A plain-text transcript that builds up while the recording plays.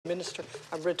Minister.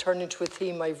 I'm returning to a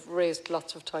theme I've raised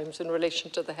lots of times in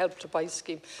relation to the Help to Buy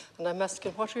scheme. And I'm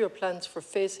asking, what are your plans for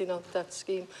phasing out that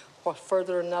scheme? What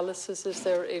further analysis is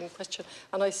there in question?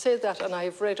 And I say that, and I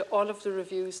have read all of the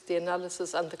reviews, the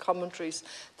analysis and the commentaries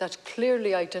that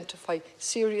clearly identify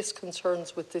serious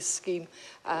concerns with this scheme.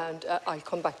 And I'll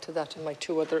come back to that in my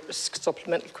two other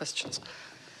supplemental questions.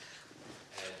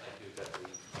 Thank you,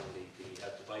 Deputy. The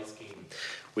Help to Buy scheme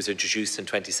was introduced in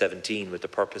 2017 with the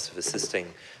purpose of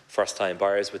assisting first-time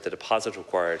buyers with the deposit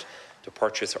required to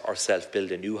purchase or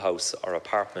self-build a new house or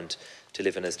apartment to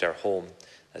live in as their home.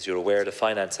 As you're aware, the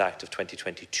Finance Act of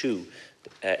 2022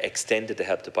 extended the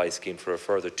Help to Buy scheme for a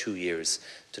further 2 years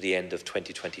to the end of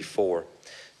 2024.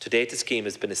 To date, the scheme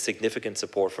has been a significant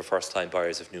support for first-time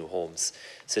buyers of new homes.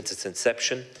 Since its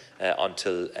inception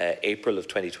until April of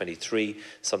 2023,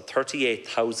 some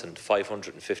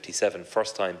 38,557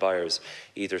 first-time buyers,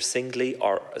 either singly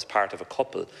or as part of a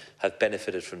couple, have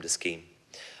benefited from the scheme.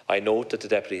 I note that the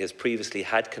Deputy has previously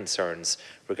had concerns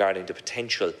regarding the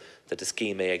potential that the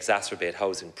scheme may exacerbate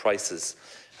housing prices.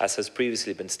 As has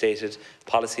previously been stated,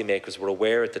 policymakers were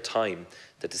aware at the time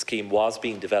that the scheme was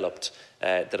being developed,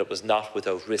 that it was not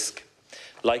without risk.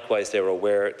 Likewise, they were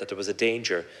aware that there was a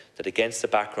danger that, against the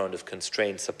background of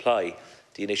constrained supply,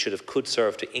 the initiative could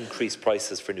serve to increase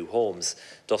prices for new homes,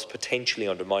 thus potentially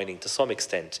undermining to some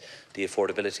extent the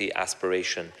affordability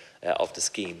aspiration of the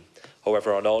scheme.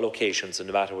 However, on all occasions, when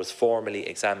the matter was formally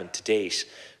examined to date,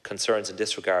 concerns in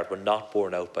this regard were not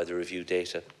borne out by the review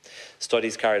data.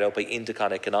 Studies carried out by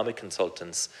Indicon economic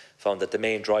consultants found that the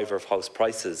main driver of house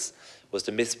prices was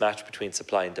the mismatch between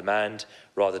supply and demand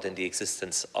rather than the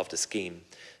existence of the scheme.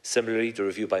 Similarly, the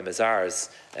review by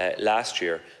Mazars last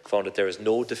year found that there is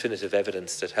no definitive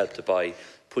evidence that Help to Buy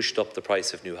pushed up the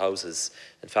price of new houses.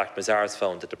 In fact, Mazars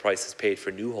found that the prices paid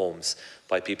for new homes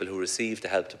by people who received the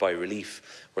Help to Buy relief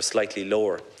were slightly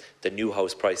lower than new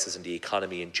house prices in the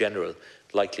economy in general,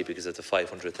 likely because of the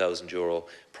 €500,000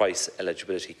 price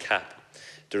eligibility cap.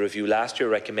 The review last year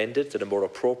recommended that a more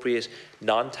appropriate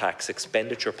non-tax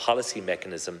expenditure policy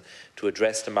mechanism to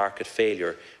address the market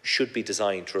failure should be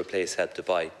designed to replace Help to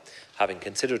Buy. Having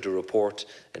considered the report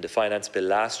in the Finance Bill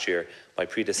last year, my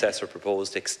predecessor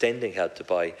proposed extending Help to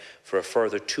Buy for a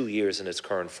further 2 years in its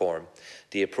current form.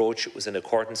 The approach was in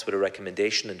accordance with a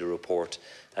recommendation in the report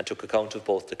and took account of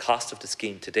both the cost of the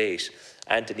scheme to date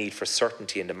and the need for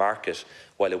certainty in the market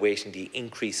while awaiting the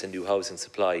increase in new housing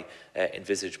supply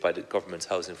envisaged by the Government's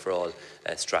Housing for All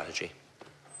strategy.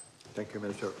 Thank you,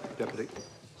 Minister. Deputy.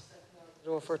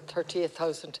 Over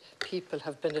 38,000 people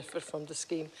have benefited from the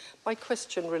scheme. My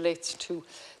question relates to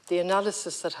the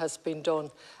analysis that has been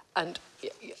done. And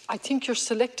I think you're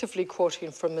selectively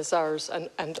quoting from Mazars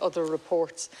and other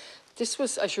reports. This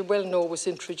was, as you well know, was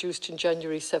introduced in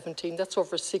January 17. That's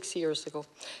over 6 years ago.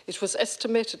 It was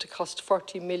estimated to cost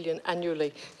 40 million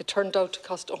annually. It turned out to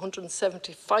cost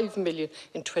 175 million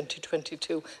in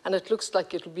 2022, and it looks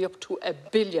like it will be up to $1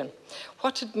 billion.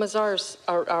 What did Mazars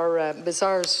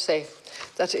say?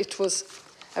 That it was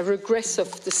a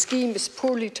regressive. The scheme is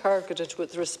poorly targeted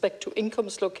with respect to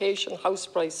incomes, location, house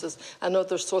prices and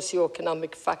other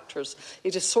socio-economic factors.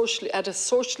 It has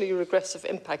socially regressive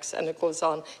impacts, and it goes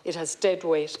on. It has dead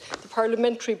weight. The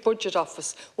Parliamentary Budget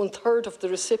Office, 1/3 of the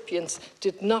recipients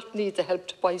did not need the Help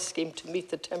to Buy scheme to meet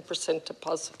the 10%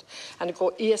 deposit. And it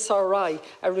goes ESRI,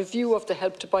 a review of the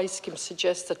Help to Buy scheme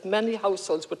suggests that many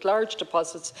households with large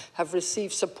deposits have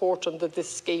received support under this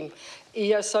scheme.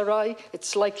 ESRI,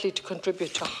 it's likely to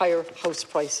contribute to higher house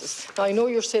prices. Now, I know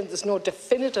you're saying there's no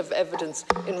definitive evidence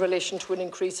in relation to an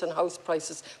increase in house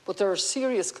prices, but there are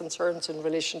serious concerns in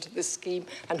relation to this scheme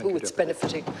and who it's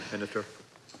benefiting. Minister.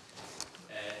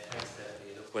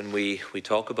 When we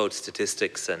talk about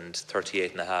statistics and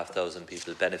 38,500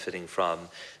 people benefiting from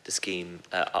the scheme,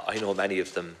 I know many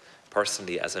of them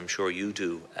personally, as I'm sure you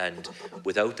do, and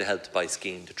without the Help to Buy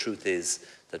scheme, the truth is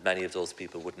that many of those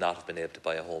people would not have been able to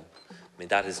buy a home. I mean,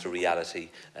 that is the reality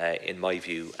in my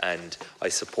view, and I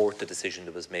support the decision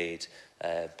that was made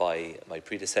by my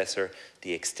predecessor.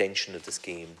 The extension of the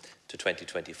scheme to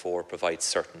 2024 provides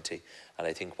certainty, and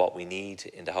I think what we need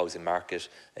in the housing market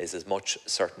is as much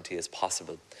certainty as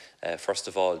possible. First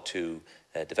of all, to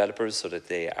developers, so that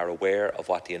they are aware of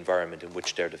what the environment in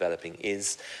which they're developing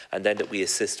is, and then that we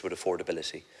assist with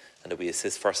affordability. and that we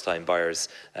assist first-time buyers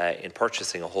in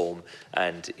purchasing a home.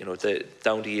 And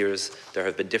down the years, there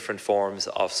have been different forms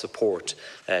of support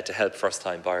to help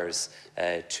first-time buyers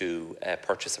to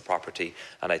purchase a property,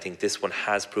 and I think this one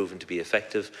has proven to be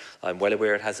effective. I'm well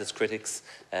aware it has its critics,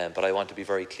 but I want to be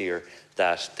very clear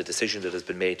that the decision that has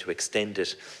been made to extend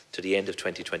it to the end of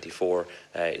 2024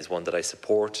 is one that I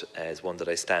support, is one that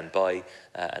I stand by,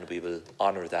 and we will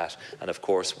honour that. And of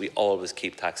course, we always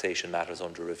keep taxation matters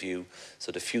under review,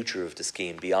 so the future of the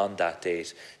scheme beyond that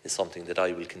date is something that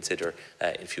I will consider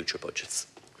in future budgets.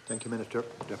 Thank you, Minister.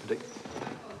 Deputy.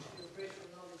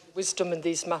 Wisdom in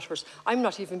these matters. I'm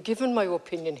not even giving my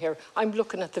opinion here. I'm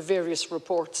looking at the various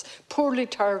reports, poorly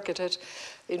targeted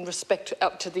in respect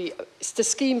to the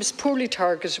scheme is poorly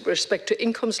targeted with respect to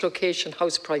incomes, location,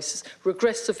 house prices,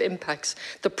 regressive impacts.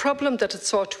 The problem that it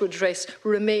sought to address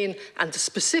remain, and the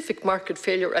specific market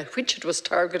failure at which it was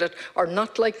targeted are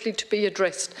not likely to be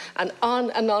addressed. And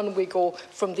on we go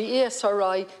from the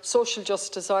ESRI, Social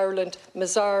Justice Ireland,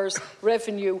 Mazars,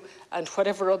 Revenue, and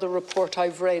whatever other report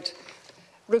I've read.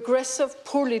 Regressive,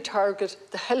 poorly targeted,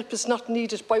 the help is not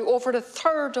needed by over a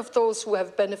third of those who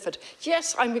have benefited.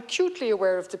 Yes, I'm acutely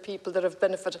aware of the people that have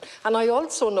benefited, and I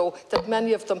also know that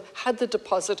many of them had the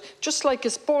deposit, just like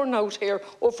is borne out here,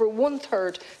 over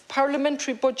 1/3.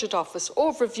 Parliamentary Budget Office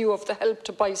overview of the Help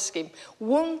to Buy scheme.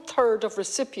 1/3 of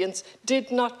recipients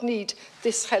did not need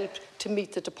this help to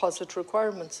meet the deposit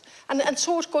requirements. And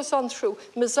so it goes on through.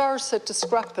 Mazar said to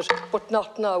scrap it, but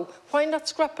not now. Why not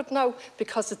scrap it now?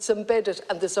 Because it's embedded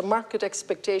and there's a market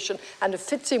expectation, and it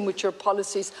fits in with your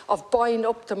policies of buying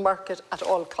up the market at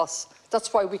all costs.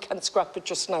 That's why we can't scrap it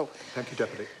just now. Thank you,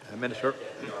 Deputy. Minister.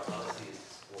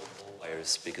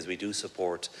 Because we do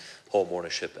support home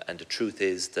ownership, and the truth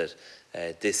is that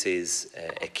this is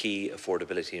a key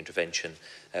affordability intervention.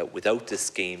 Without this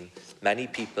scheme, many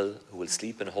people who will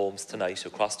sleep in homes tonight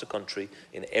across the country,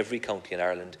 in every county in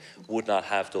Ireland, would not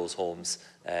have those homes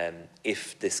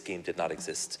if this scheme did not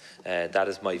exist. That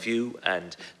is my view,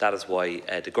 and that is why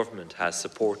the government has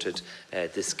supported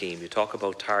this scheme. You talk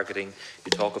about targeting,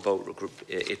 you talk about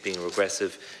it being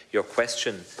regressive. Your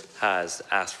question has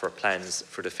asked for plans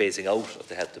for the phasing out of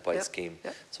the Help to Buy scheme.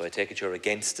 So I take it you're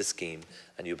against the scheme,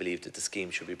 and you believe that the scheme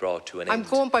should be brought to an end. I'm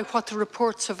going by what the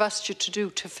reports have asked you to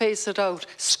do, to phase it out,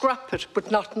 scrap it,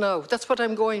 but not now. That's what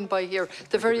I'm going by here.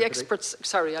 The very experts.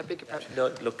 Sorry, I beg your pardon. No,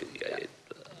 look,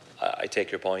 I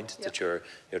take your point that you're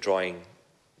drawing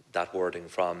that wording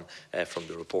from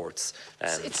the reports,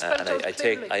 and I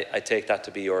take that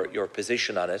to be your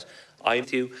position on it. I'm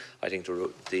with you. I think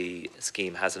the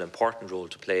scheme has an important role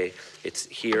to play. It's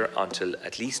here until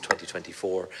at least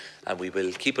 2024, and we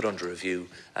will keep it under review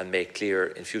and make clear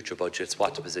in future budgets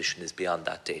what the position is beyond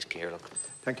that date.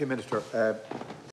 Thank you, Minister.